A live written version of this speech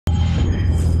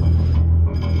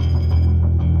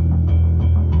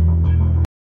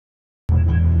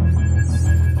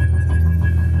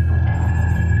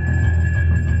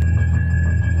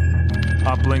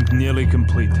Nearly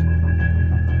complete.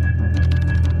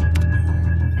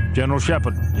 General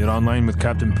Shepard, you're online with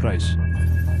Captain Price.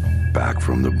 Back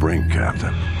from the brink,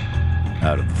 Captain.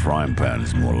 Out of the frying pan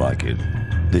is more like it.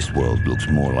 This world looks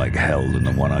more like hell than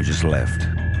the one I just left.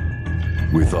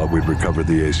 We thought we'd recovered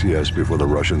the ACS before the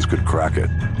Russians could crack it.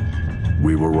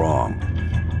 We were wrong.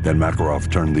 Then Makarov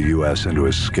turned the US into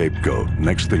his scapegoat.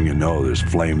 Next thing you know, there's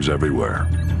flames everywhere.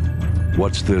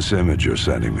 What's this image you're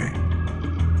sending me?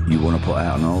 You want to put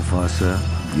out an oil fire, sir?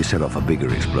 You set off a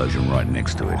bigger explosion right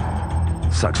next to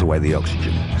it. Sucks away the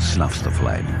oxygen, snuffs the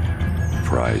flame.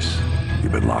 Price,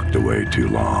 you've been locked away too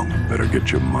long. Better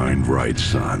get your mind right,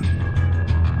 son.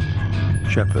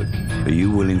 Shepard, are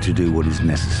you willing to do what is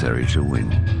necessary to win?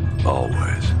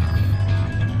 Always.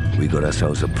 We got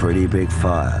ourselves a pretty big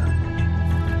fire.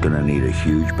 Gonna need a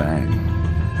huge bang.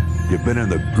 You've been in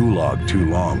the gulag too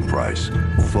long, Price.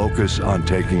 Focus on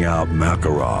taking out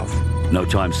Makarov. No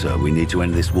time, sir. We need to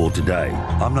end this war today.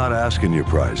 I'm not asking you,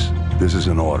 Price. This is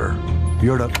an order.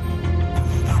 You're to...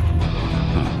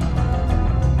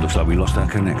 Looks like we lost our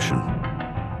connection.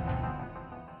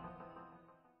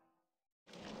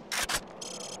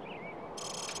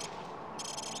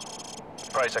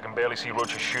 Price, I can barely see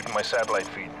Roach's shooting my satellite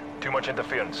feed. Too much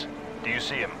interference. Do you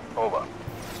see him? Over.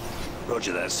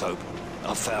 Roger that, Soap.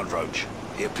 I've found Roach.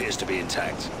 He appears to be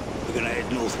intact. We're gonna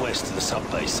head northwest to the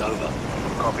sub-base. Over.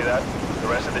 Copy that. The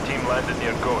rest of the team landed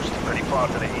near Ghost, pretty far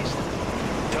to the east.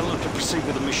 Tell them to proceed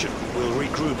with the mission. We'll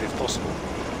regroup if possible.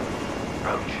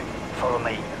 Roach, follow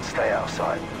me and stay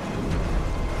outside.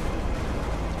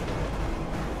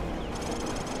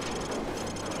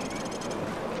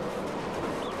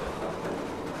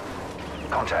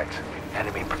 Contact.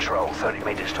 Enemy patrol 30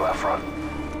 meters to our front.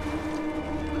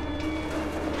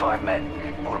 5 men,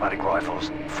 automatic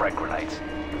rifles, frag grenades.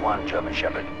 1 German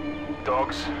Shepherd.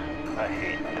 Dogs? I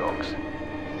hate dogs.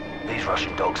 These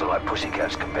Russian dogs are like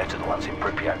pussycats compared to the ones in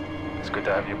Pripyat. It's good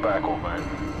to have you back, old man.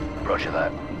 Roger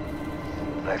that.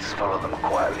 Let's follow them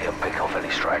quietly and pick off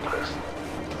any stragglers.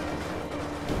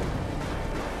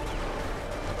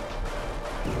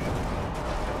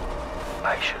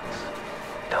 Patience.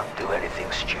 Don't do anything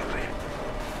stupid.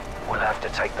 We'll have to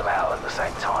take them out at the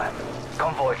same time.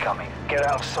 Convoy coming. Get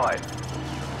out of sight.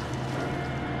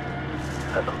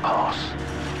 Let them pass.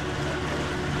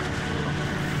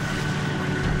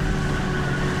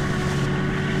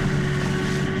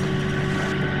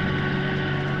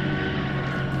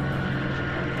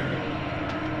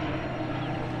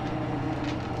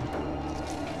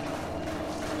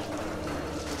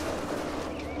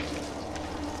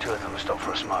 Two of them stop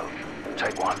for a smoke.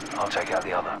 Take one, I'll take out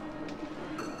the other.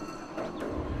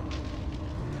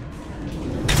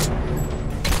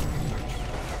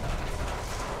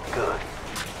 Good.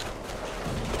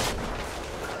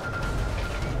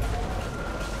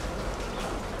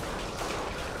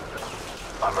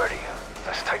 I'm ready.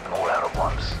 Let's take them all out at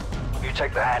once. You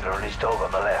take the handler and his dog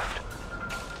on the left.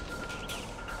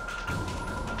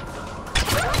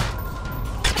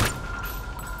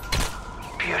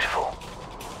 Beautiful.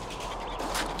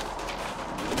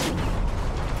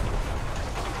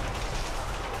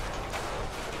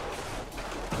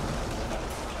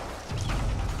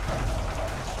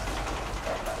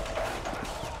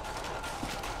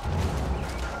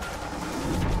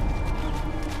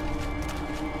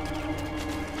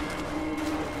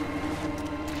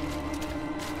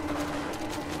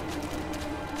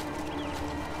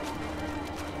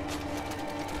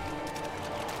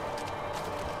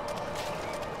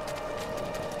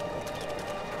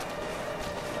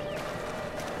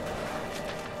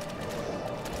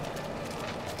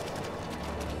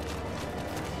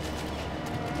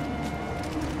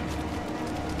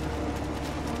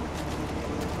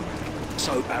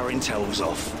 So, our intel was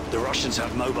off. The Russians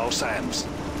have mobile SAMs.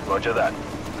 Roger that.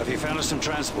 Have you found us some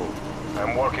transport?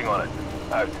 I'm working on it.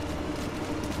 Out.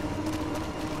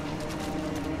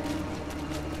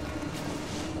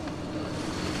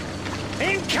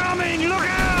 Incoming! Look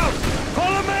out!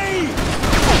 Follow me!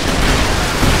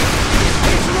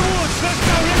 Into the woods! Let's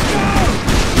go! Let's go!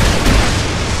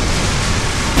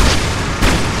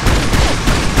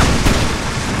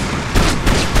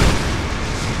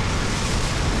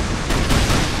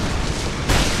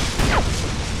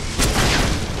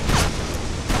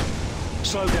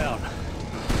 Slow down.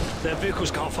 Their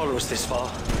vehicles can't follow us this far.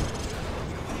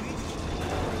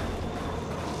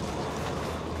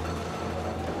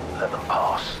 Let them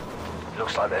pass.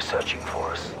 Looks like they're searching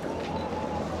for us.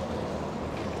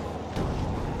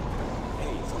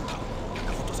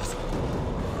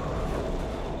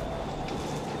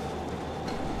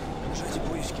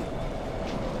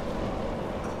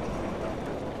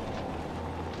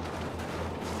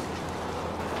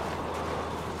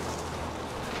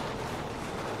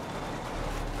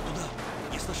 Куда?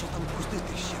 Я слышал, там кусты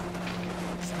трещат.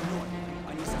 За мной.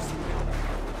 Они совсем рядом.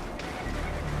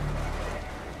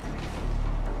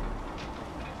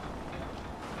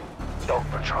 Dog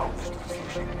patrol.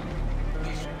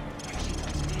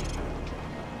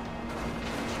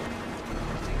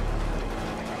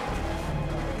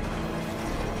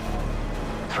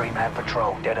 Three-man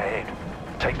patrol dead ahead.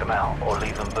 Take them out or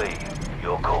leave them be.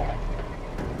 Your call.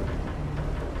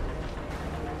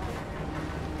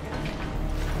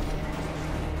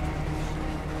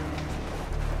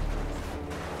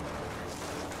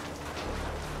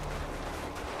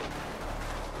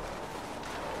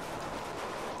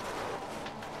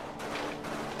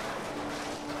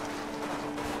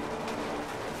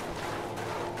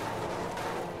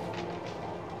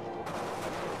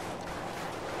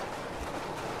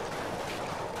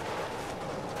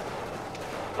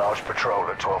 Large patrol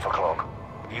at 12 o'clock.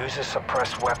 Use a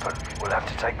suppressed weapon. We'll have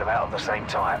to take them out at the same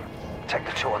time. Take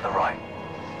the two on the right.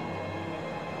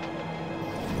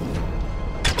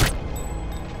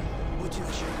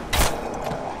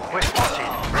 We're spotted.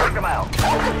 Take them out.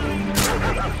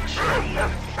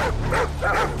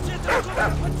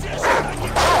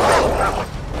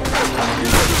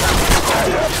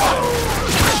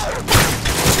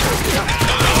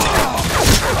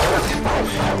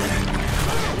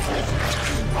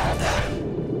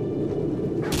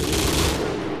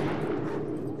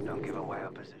 Don't give away our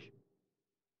position.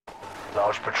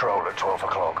 Large patrol at 12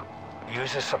 o'clock.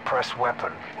 Use a suppressed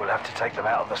weapon. We'll have to take them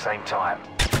out at the same time.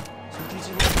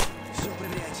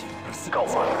 Got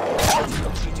one.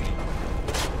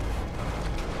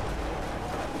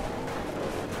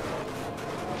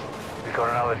 We got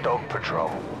another dog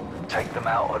patrol. Take them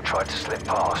out or try to slip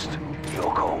past.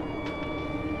 Your call.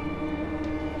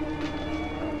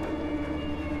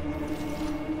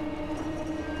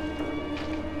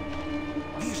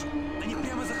 Вижу. Они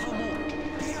прямо за холмом.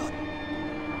 Вперед!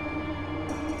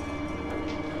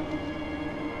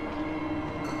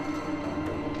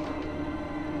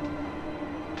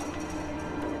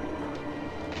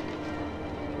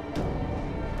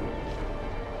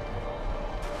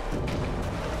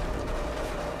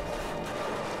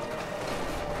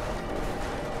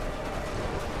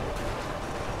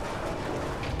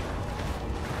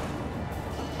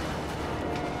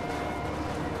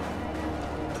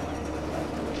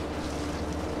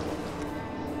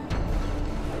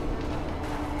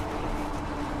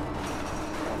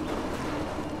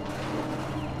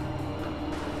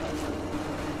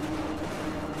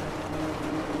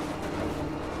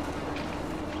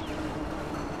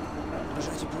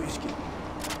 Держите поиски.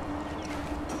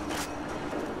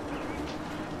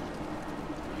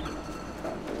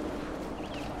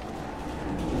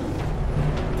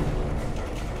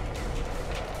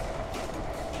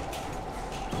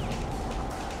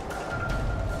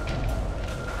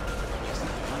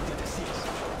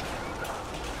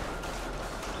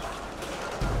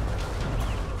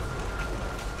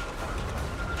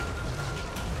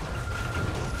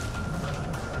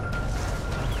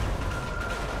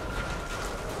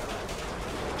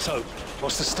 So,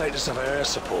 what's the status of our air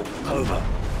support? Over.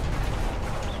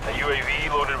 A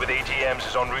UAV loaded with ATMs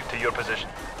is en route to your position.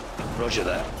 Roger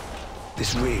that.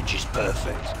 This ridge is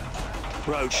perfect.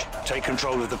 Roach, take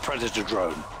control of the Predator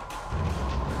drone.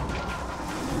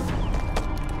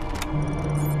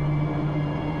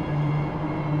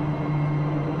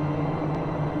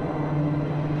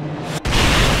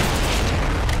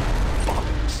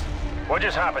 What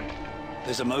just happened?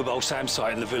 There's a mobile SAM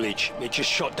site in the village. It just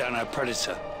shot down our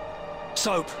Predator.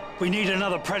 Soap, we need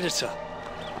another Predator.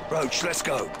 Roach, let's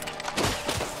go.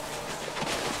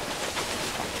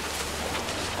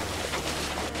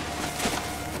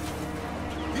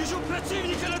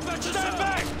 Stand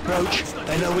back! Roach,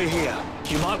 they know we're here.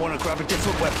 You might want to grab a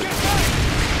different weapon.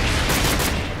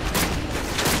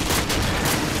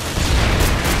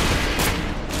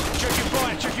 Check your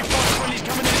fire, check your fire. Friendly's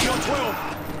coming in on 12.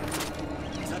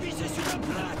 Забейте сюда,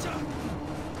 братья!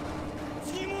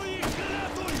 Сниму их,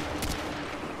 гранатуй!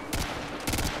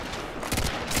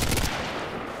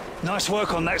 Nice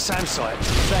work on that SAM site.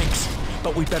 Thanks,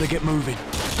 but we better get moving.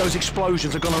 Those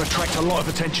explosions are going to attract a lot of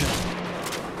attention.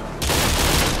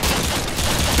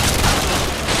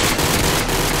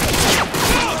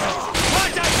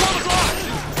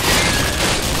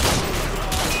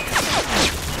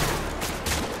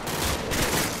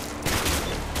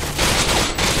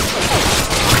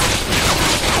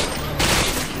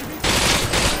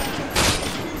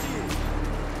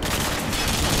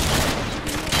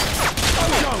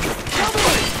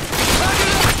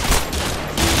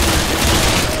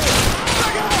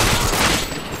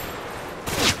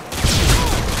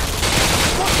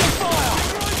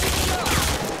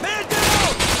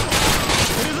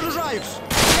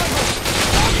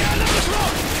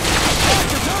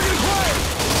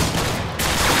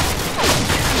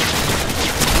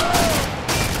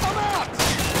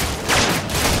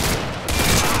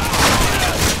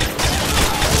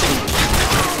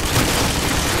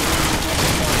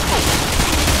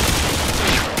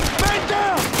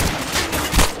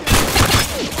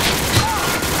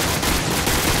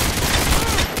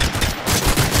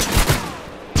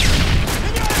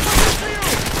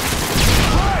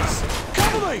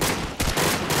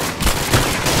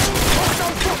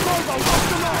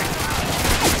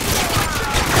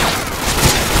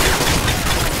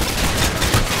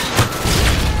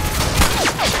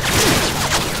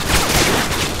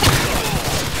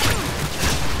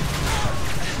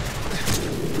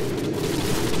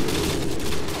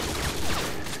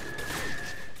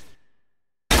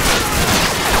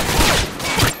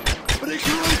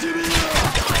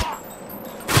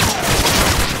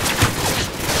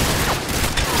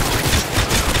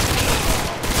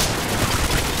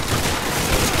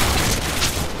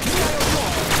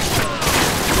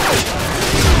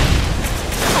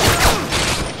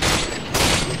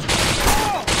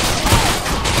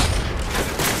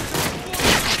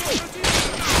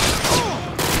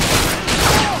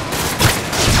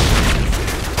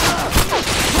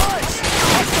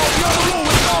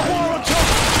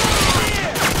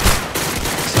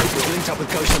 sync up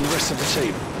with Ghost and the rest of the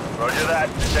team. Roger that.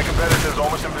 The second Predator's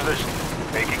almost in position.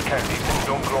 Make it count. These things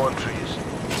don't grow on trees.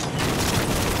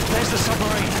 There's the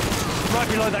submarine, right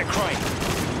below that crane.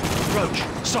 Roach,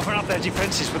 soften up their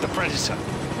defenses with the Predator.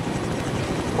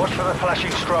 Watch for the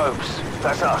flashing strobes.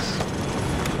 That's us.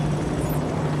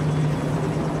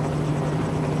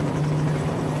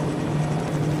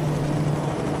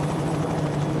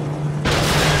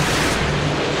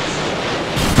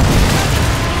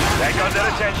 That got their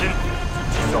attention.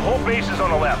 The whole base is on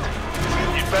the left.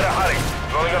 You'd better hurry.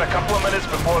 We've only got a couple of minutes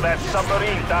before that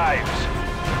submarine dives.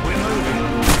 We're moving.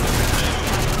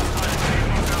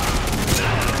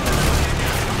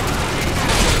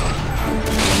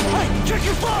 Hey, check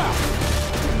your fire!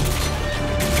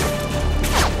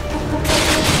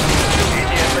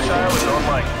 AGM missile is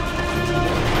online.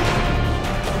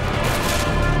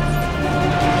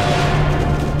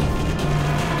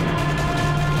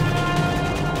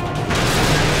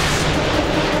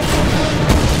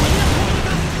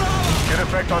 Get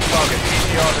effect on target.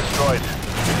 PCR destroyed.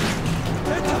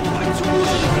 Это мой труд!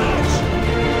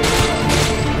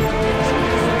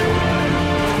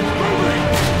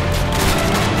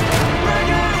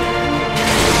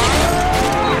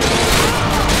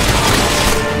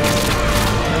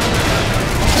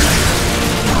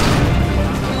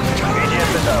 AGM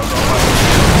missiles online.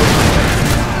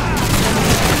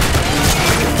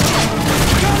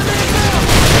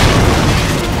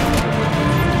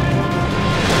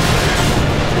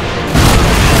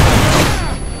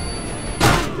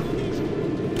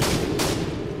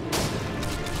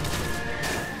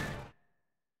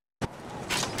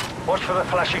 Watch for the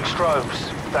flashing strobes.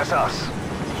 That's us.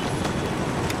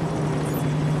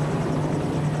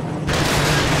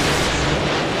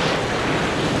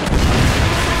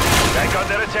 That got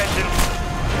their attention.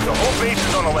 The whole base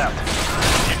is on the left.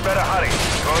 You'd better hurry.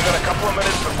 We've only got a couple of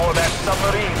minutes before that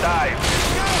submarine dives.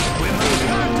 We're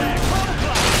moving on deck!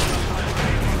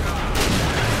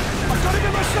 I've got to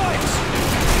get my sights!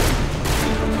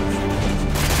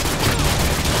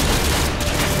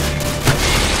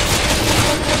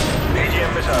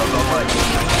 AGM missiles online.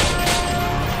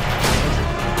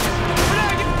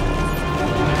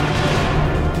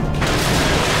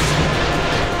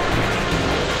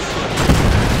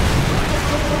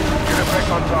 Get effect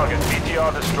on target.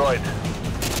 BTR destroyed.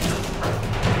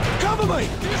 Cover me!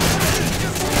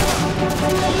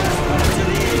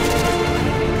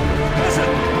 Listen!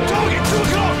 Target 2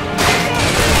 o'clock!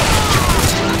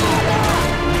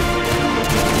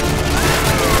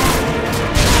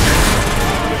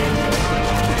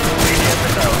 AGM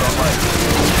missiles online.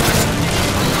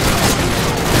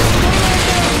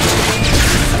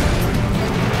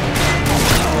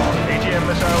 AGM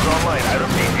missiles online. I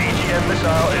repeat, AGM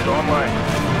missile is online.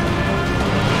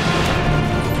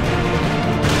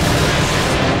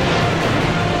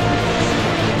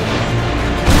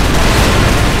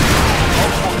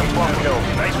 Multiple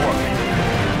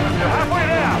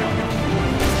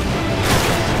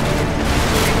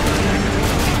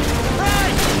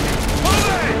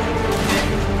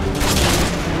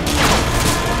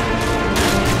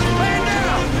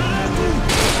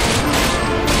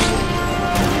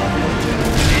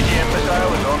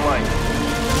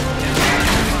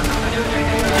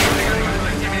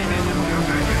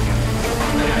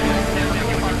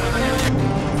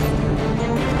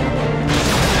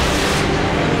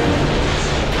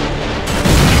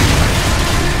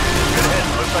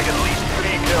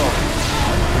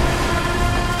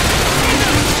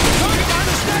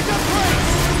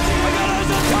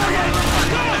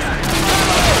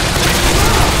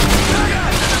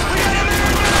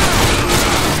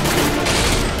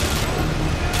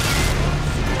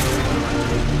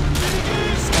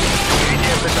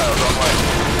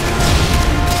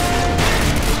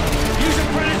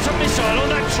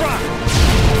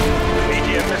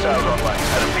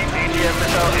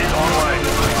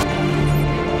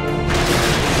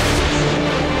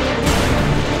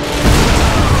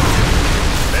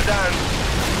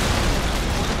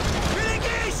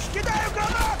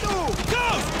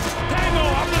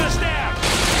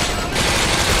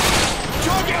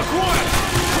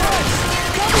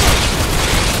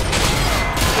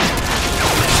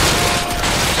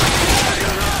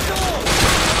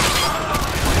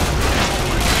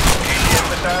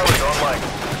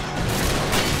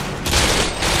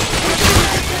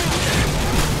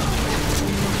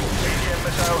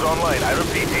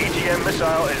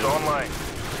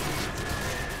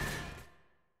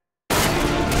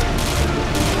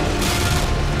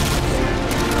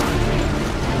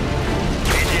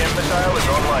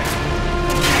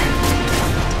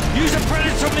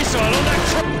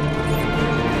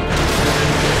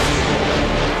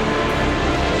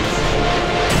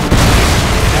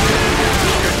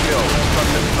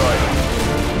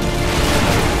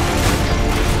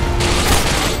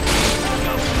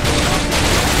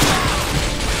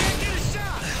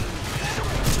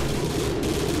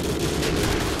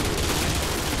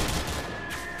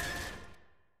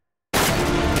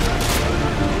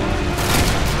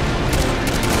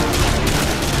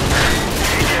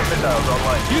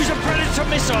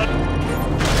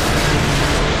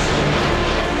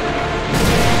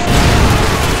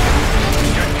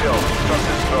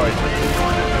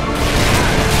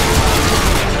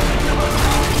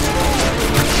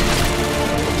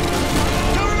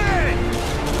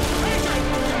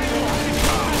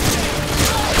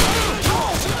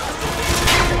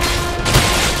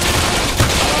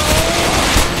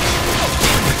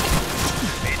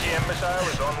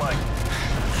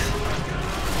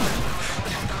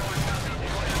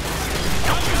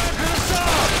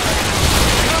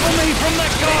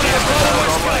guardhouse by the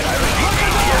west gate.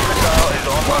 EGM missile is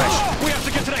online. We have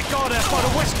to get to that guardhouse by the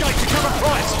west gate to cover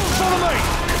Price. Follow me.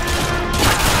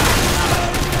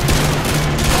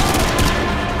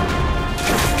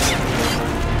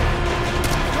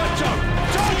 Concho,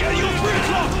 target, you're 3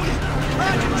 o'clock.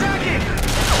 Roger, tracking.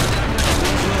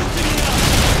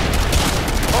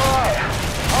 Alright,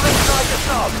 I'm inside the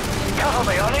sub. Cover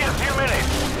me, I need a few minutes.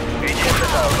 EGM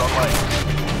missiles online.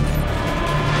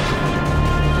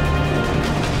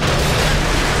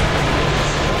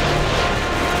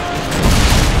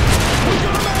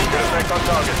 Effect on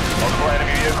target. Multiple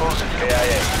enemy vehicles,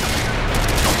 KIA.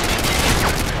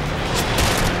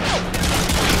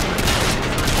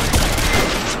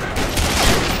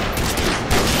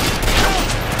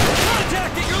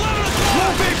 Contact at your level of fire.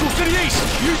 More vehicles to the east.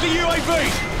 Use the UAV.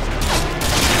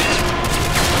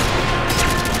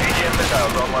 EGM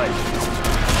missiles online.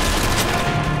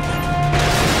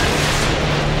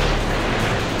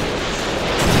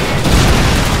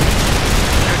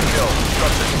 Good kill.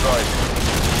 Trust this drive.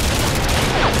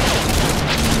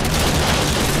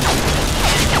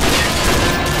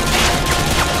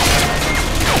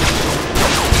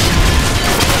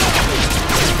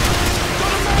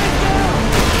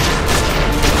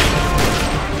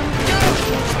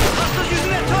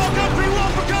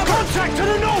 Contact to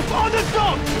the north, on the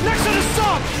dock, next to the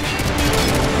sub!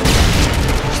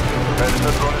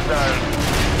 Predator drone is down.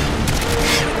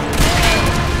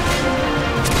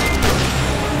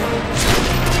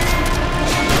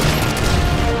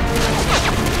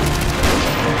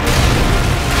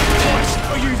 Price,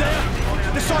 are you there?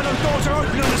 The silo doors are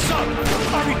opening on the sub.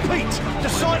 I repeat, the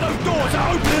silo doors are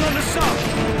opening on the sub.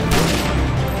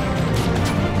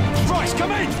 Price,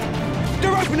 come in!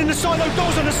 They're opening the silo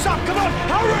doors on the sub! Come on,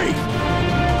 hurry!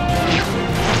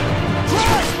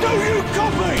 Price, do you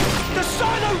copy? The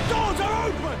silo doors are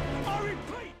open! I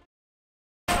repeat!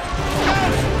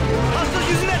 Hostiles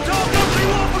using their target on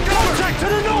 3-1 for cover! Contact to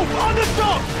the north, on the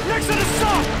dock, next to the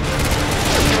sub!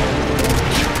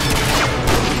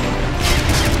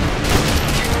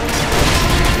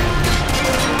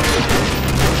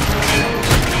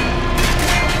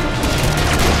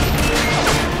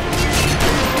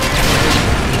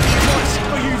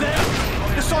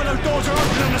 Doors are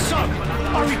opening on the sub.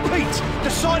 I repeat, the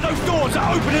silo doors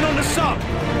are opening on the sub.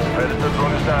 Predator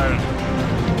drone is down.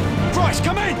 Price,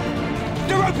 come in!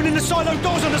 They're opening the silo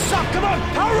doors on the sub. Come on,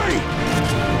 hurry!